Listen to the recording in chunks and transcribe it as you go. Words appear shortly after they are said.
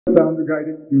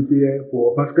Sound-guided PTA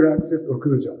for vascular access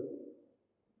occlusion.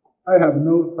 I have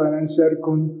no financial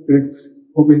conflicts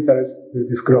of interest to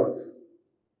disclose.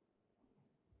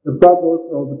 The purpose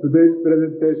of today's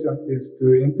presentation is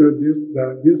to introduce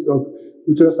the use of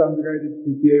ultrasound-guided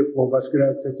PTA for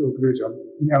vascular access occlusion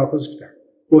in our hospital,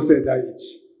 Osei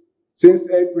Daiichi. Since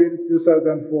April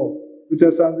 2004,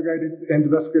 ultrasound-guided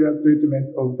endovascular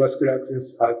treatment of vascular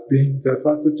access has been the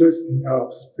first choice in our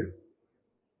hospital.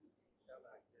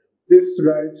 This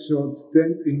slide shows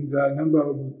trends in the number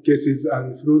of cases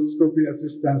and fluoroscopy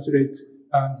assistance rate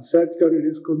and surgical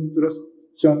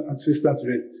reconstruction assistance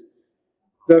rate.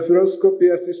 The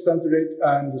fluoroscopy assistance rate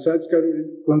and surgical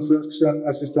reconstruction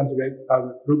assistance rate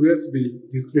have progressively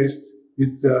decreased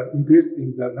with the increase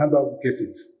in the number of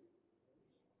cases.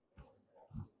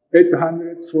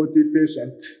 840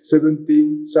 patients,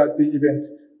 1730 events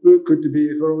who could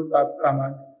be followed up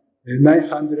among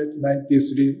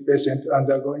 993 patients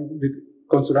undergoing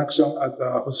reconstruction at the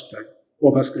hospital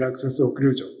for vascular access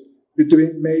occlusion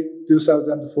between May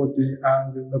 2014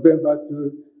 and November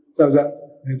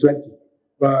 2020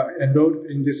 were enrolled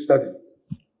in this study.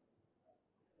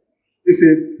 This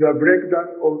is the breakdown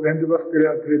of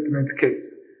endovascular treatment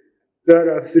case. There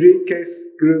are three case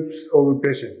groups of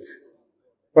patients.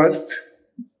 First,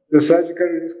 the surgical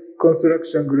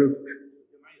reconstruction group.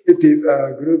 It is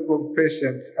a group of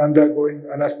patients undergoing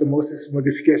anastomosis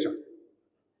modification.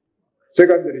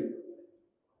 Secondly,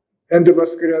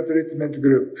 endovascular treatment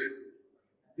group.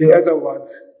 In other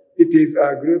words, it is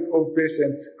a group of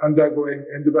patients undergoing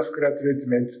endovascular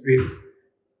treatment with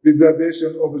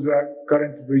preservation of the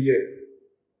current VA.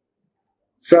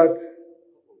 Third,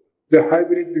 the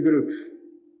hybrid group,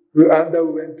 who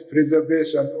underwent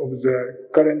preservation of the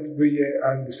current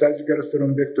VA and surgical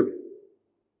thrombectomy.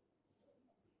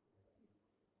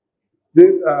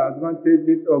 These are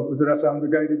advantages of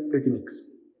ultrasound-guided techniques.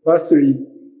 Firstly,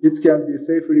 it can be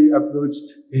safely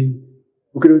approached in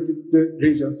occluded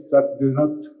regions that do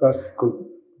not pass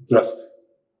contrast.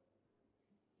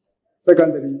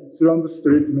 Secondly, thrombus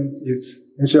treatment is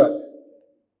ensured.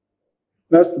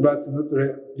 Last but not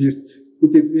least,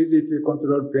 it is easy to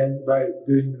control pain by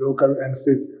doing local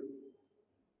anesthesia.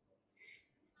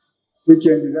 We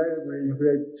can reliably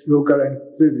inflict local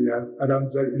anesthesia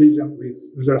around the region with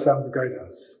ultrasound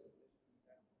guidance.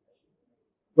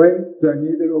 When the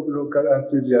needle of local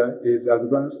anesthesia is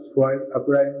advanced while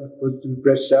applying positive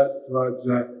pressure towards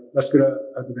the vascular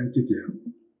adventitia,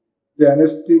 the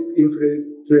anesthetic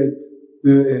infiltrate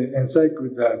to encircle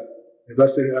the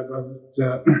vessel above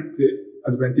the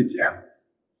adventitia.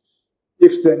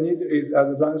 If the needle is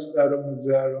advanced along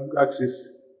the long axis,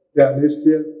 the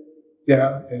anesthesia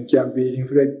can be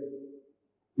inflated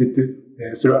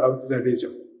throughout the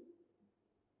region.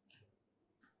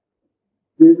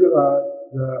 These are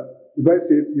the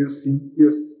devices used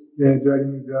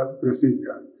during the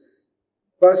procedure.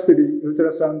 Firstly,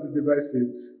 ultrasound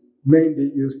devices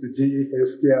mainly used GE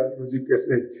Healthcare Logic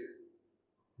S8,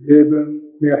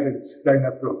 11 MHz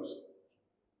liner probes.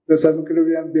 The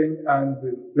subclavian vein and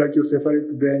brachiocephalic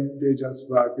vein regions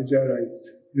were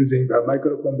visualized using a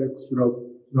microconvex probe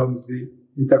from the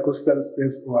intercostal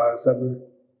space or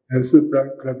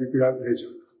supraclavicular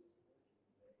region.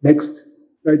 Next,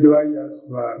 guide wires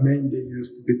were mainly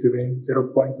used between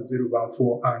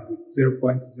 0.014 and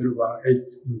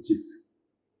 0.018 inches.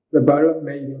 The balloon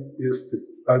mailing used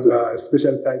as a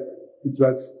special type, which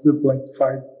was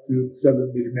 2.5 to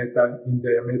 7 millimeter in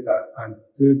diameter and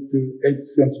 2 to 8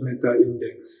 centimeter in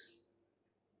length.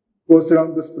 For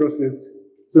thrombus process,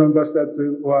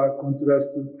 thrombostatin or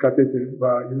contrast catheter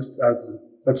were used as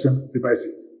suction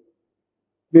devices.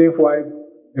 Meanwhile,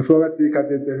 nephrology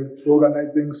catheter,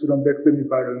 organizing thrombectomy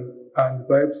balloon, and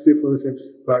biopsy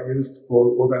forceps were used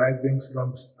for organizing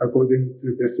thrombs according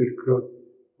to vessel growth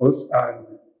and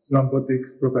thrombotic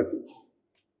property.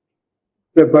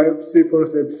 The biopsy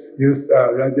forceps used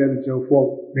a radial jaw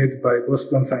form made by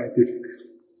Boston Scientific.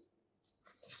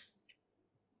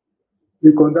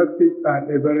 We conducted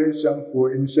an evaluation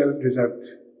for initial result.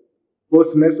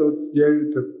 Both methods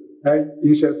yielded high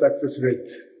initial success rate.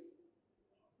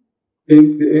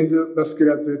 In the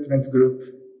endovascular treatment group,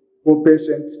 4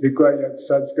 patients required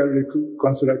surgical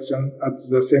reconstruction at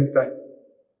the same time.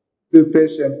 2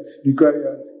 patients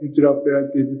required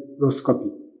intraoperative fluoroscopy,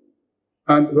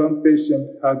 and 1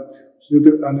 patient had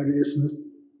pseudoaneurysm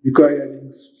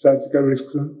requiring surgical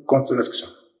reconstruction.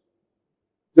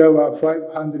 There were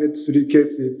 503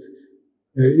 cases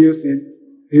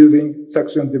using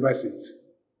suction devices,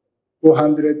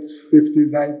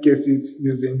 459 cases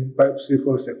using biopsy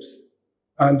forceps,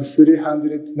 and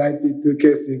 392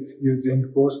 cases using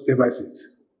both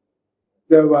devices.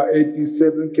 There were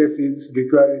 87 cases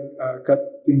requiring a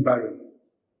cutting balloon.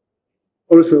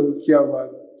 Also, here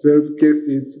were 12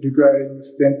 cases requiring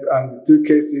stent and 2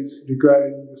 cases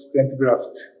requiring stent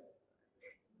graft.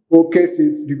 4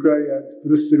 cases required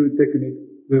pull-through technique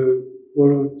to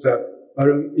follow the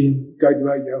balloon in guide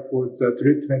wire for the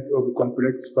treatment of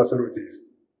complex pathologies.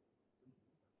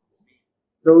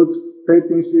 Those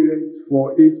patency rates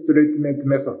for each treatment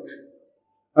method.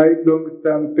 High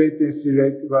long-term patency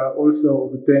rates were also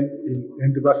obtained in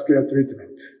endovascular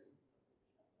treatment.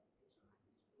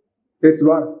 Case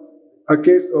 1, a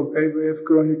case of AVF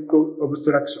chronic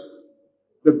obstruction.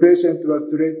 The patient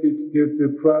was treated due to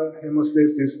poor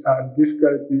hemostasis and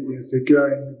difficulty in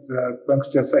securing the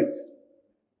puncture site.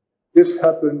 This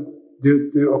happened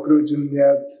due to occlusion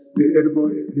near the elbow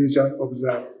region of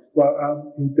the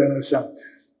forearm internal shunt.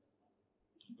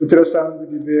 Ultrasound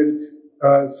revealed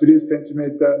a 3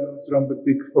 cm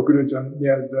non-thrombotic occlusion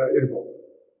near the elbow.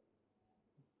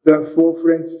 The 4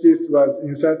 French teeth was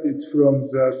inserted from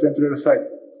the central side,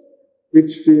 which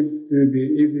seemed to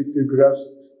be easy to grasp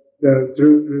the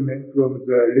true lumen from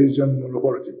the lesion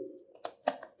morphology.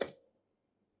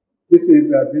 This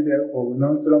is a video of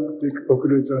non-thrombotic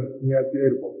occlusion near the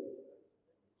elbow.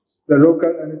 The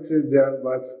local anesthesia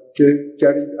was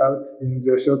carried out in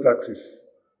the short axis.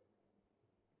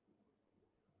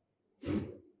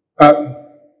 A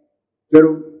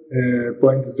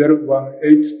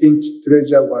 0.018-inch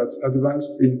treasure was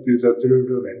advanced into the true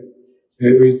lumen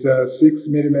with a 6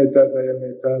 mm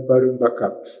diameter balloon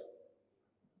backup.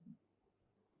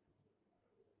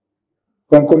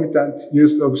 Concomitant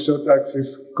use of short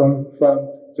axis confirmed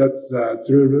that the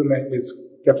true lumen is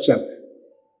captured.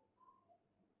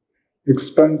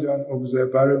 Expansion of the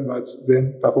balloon was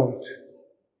then performed.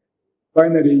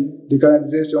 Finally,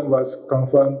 decanalization was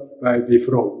confirmed by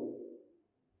B-flow.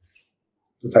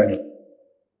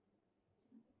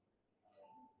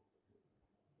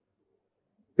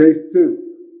 Case 2.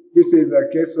 This is a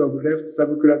case of left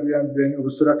subclavian vein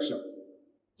obstruction.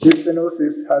 This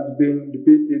stenosis has been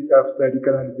repeated after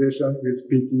decanalization with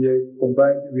PTA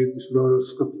combined with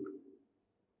fluoroscopy.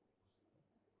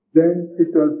 Then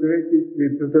it was treated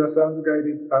with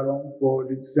ultrasound-guided alarm for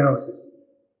stenosis.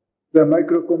 The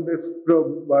microconvex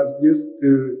probe was used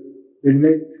to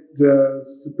delineate the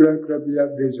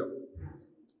supraclavian region.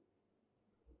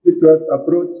 It was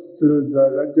approached through the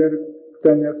radial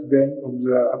cutaneous vein of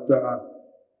the upper arm.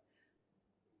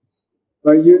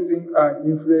 By using an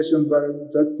inflation balloon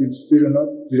that is still not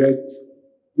direct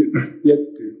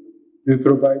yet to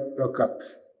provide backup,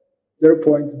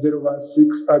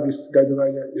 0.016 abyss guide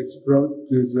wire is brought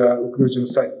to the occlusion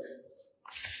site.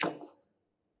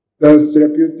 The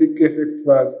therapeutic effect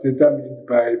was determined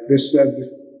by pressure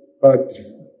disparity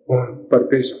on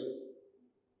palpation.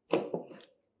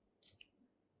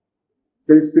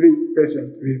 Case 3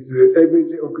 patient with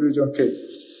AVG occlusion case.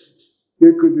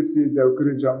 You could see the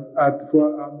occlusion at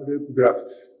forearm loop graft.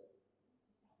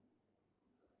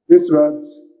 This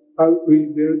was how we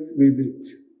dealt with it.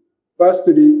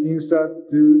 Firstly, insert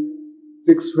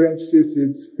 6 French teeth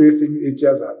facing each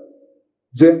other.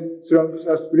 Then, thrombus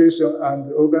aspiration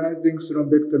and organizing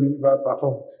thrombectomy were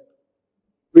performed.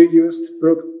 We used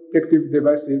protective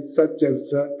devices such as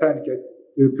the tourniquet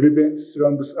to prevent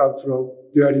thrombus outflow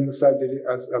during surgery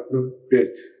as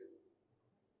appropriate.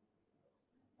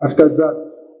 After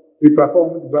that, we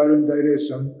performed balloon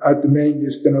dilation at main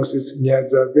stenosis near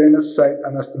the venous side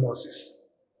anastomosis.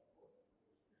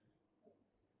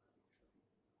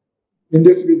 In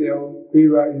this video, we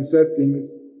were inserting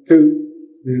 2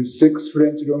 6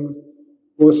 French long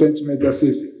 4 cm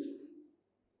teeth.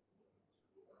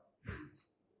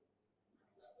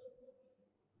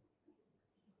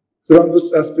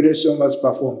 Thrombus aspiration was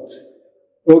performed.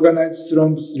 Organized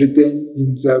thrombus retained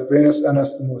in the venous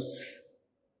anastomosis.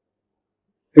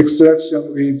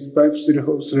 Extraction with pipe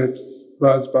threads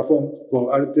was performed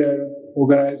for arterial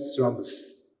organized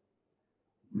thrombus.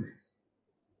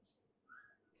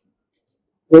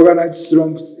 Organized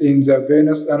thrombus in the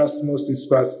venous anastomosis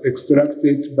was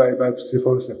extracted by biopsy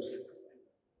forceps.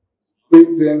 We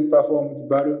then performed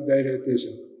balloon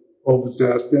dilatation of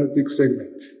the stenotic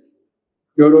segment.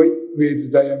 Yoroi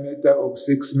with diameter of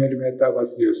 6 mm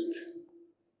was used.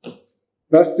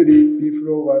 Lastly,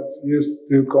 B-flow was used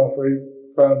to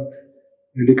confirm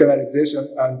decanalization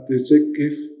and to check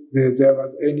if there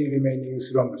was any remaining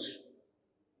thrombus.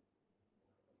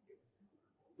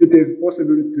 It is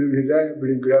possible to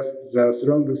reliably grasp the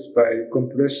thrombus by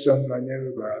compression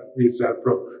maneuver with a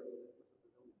probe.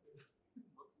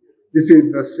 This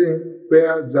is the scene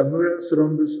where the mural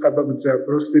thrombus above the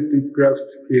prosthetic graft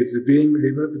is being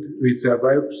removed with a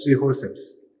biopsy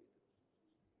forceps.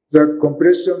 The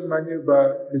compression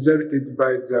maneuver resulted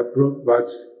by the probe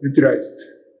was utilized.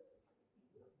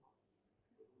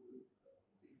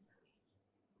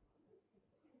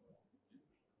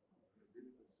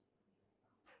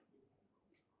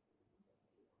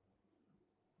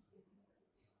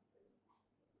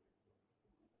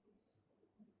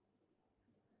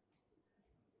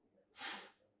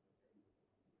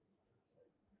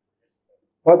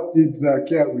 What is the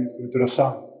care with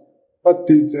ultrasound? What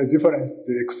is the difference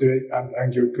to X-ray and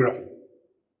angiography?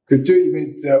 Could you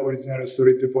image the original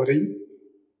solid body?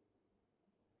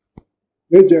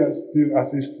 Measures to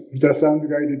assist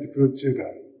ultrasound-guided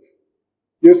procedure.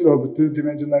 Use of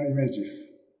two-dimensional images.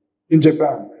 In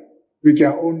Japan, we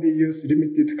can only use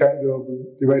limited kind of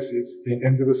devices in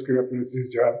endovascular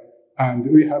procedure, and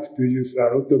we have to use a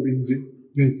lot of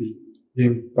ingenuity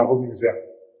in performing them.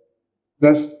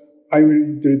 Thus, I will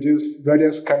introduce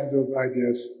various kinds of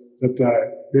ideas that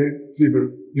are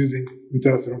feasible using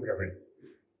ultrasonography.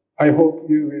 I hope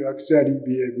you will actually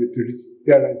be able to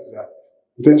realize the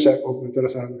potential of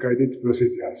ultrasound-guided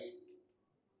procedures.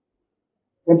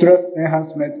 Contrast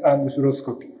enhancement and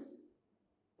fluoroscopy.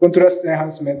 Contrast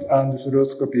enhancement and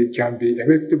fluoroscopy can be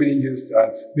effectively used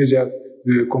as measures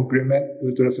to complement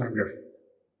ultrasonography,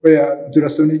 where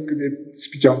ultrasonic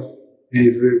depiction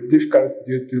is difficult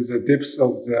due to the depth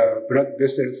of the blood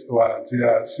vessels or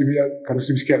their severe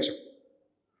calcification.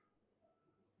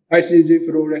 ICG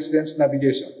fluorescence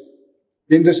navigation.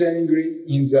 Indocyanine green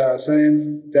in the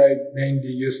cyanine dye mainly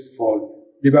used for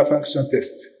liver function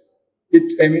test.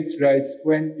 It emits light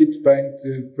when it binds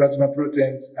to plasma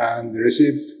proteins and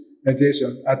receives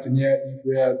radiation at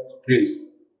near-infrared rays.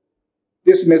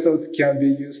 This method can be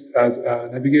used as a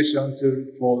navigation tool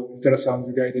for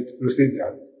ultrasound-guided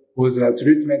procedure for the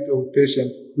treatment of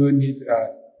patients who need a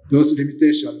dose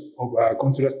limitation of a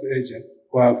contrast agent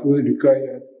or who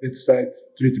require bedside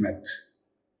treatment.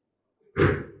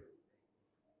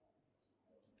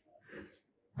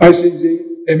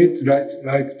 ICG emits light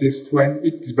like this when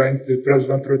it binds to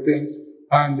plasma proteins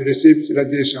and receives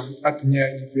radiation at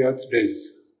near-infrared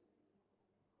rays.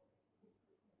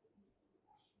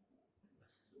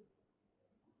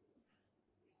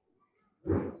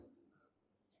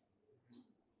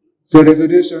 The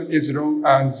resolution is low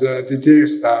and the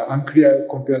details are unclear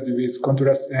compared with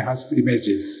contrast-enhanced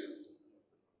images.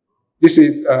 This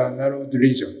is a narrowed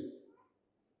region.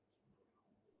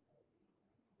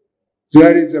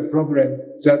 There is a problem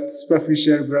that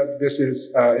superficial blood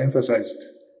vessels are emphasized.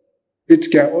 It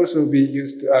can also be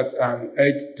used as an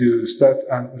aid to start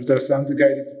an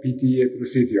ultrasound-guided PTA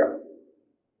procedure.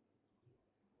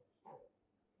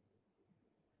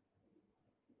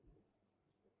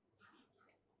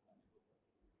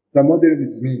 The model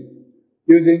is me.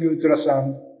 Using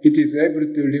ultrasound, it is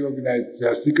able to recognize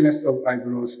the thickness of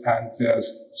eyebrows and the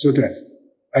shortness,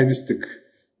 eye stick,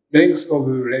 length of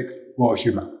leg for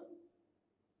human.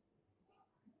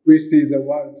 We see the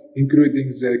world,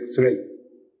 including the X-ray.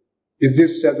 Is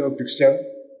this shadow picture?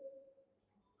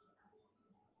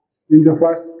 In the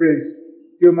first place,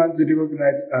 humans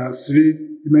recognize a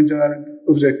three-dimensional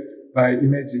object by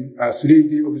imaging a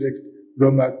 3D object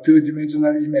from a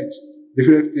two-dimensional image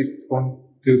reflected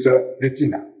onto the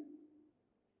retina.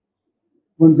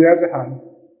 On the other hand,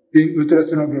 in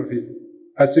ultrasonography,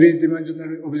 a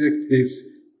three-dimensional object is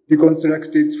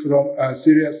reconstructed from a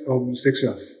series of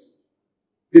sections.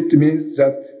 It means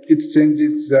that it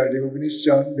changes the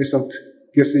recognition method,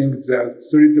 guessing the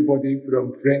solid body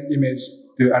from plain image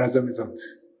to another method.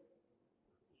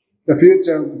 The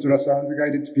future of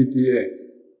ultrasound-guided PTA,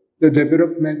 the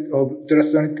development of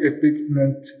ultrasonic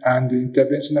equipment and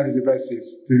interventional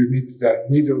devices to meet the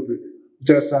needs of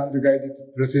ultrasound-guided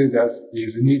procedures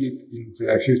is needed in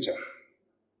the future.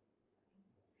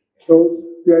 So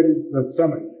here is the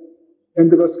summary.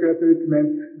 Endovascular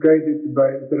treatment guided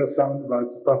by ultrasound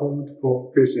was performed for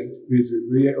patients with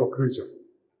rear occlusion.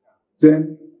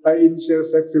 Then, high initial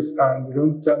success and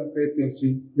long-term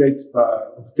patency rate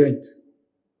were obtained.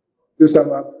 To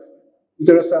sum up,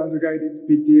 ultrasound-guided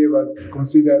PTA was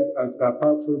considered as a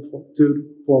powerful tool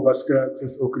for vascular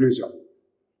access occlusion.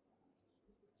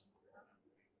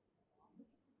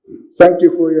 Thank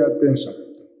you for your attention.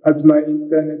 As my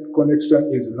internet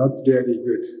connection is not really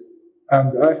good,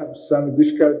 and I have some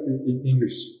difficulty in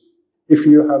English. If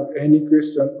you have any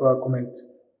question or comment,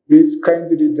 please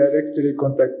kindly directly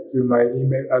contact my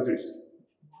email address,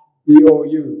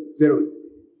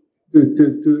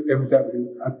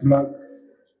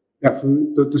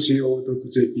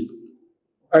 eou022mw@yahoo.co.jp.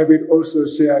 I will also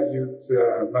share you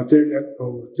the material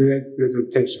of today's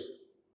presentation.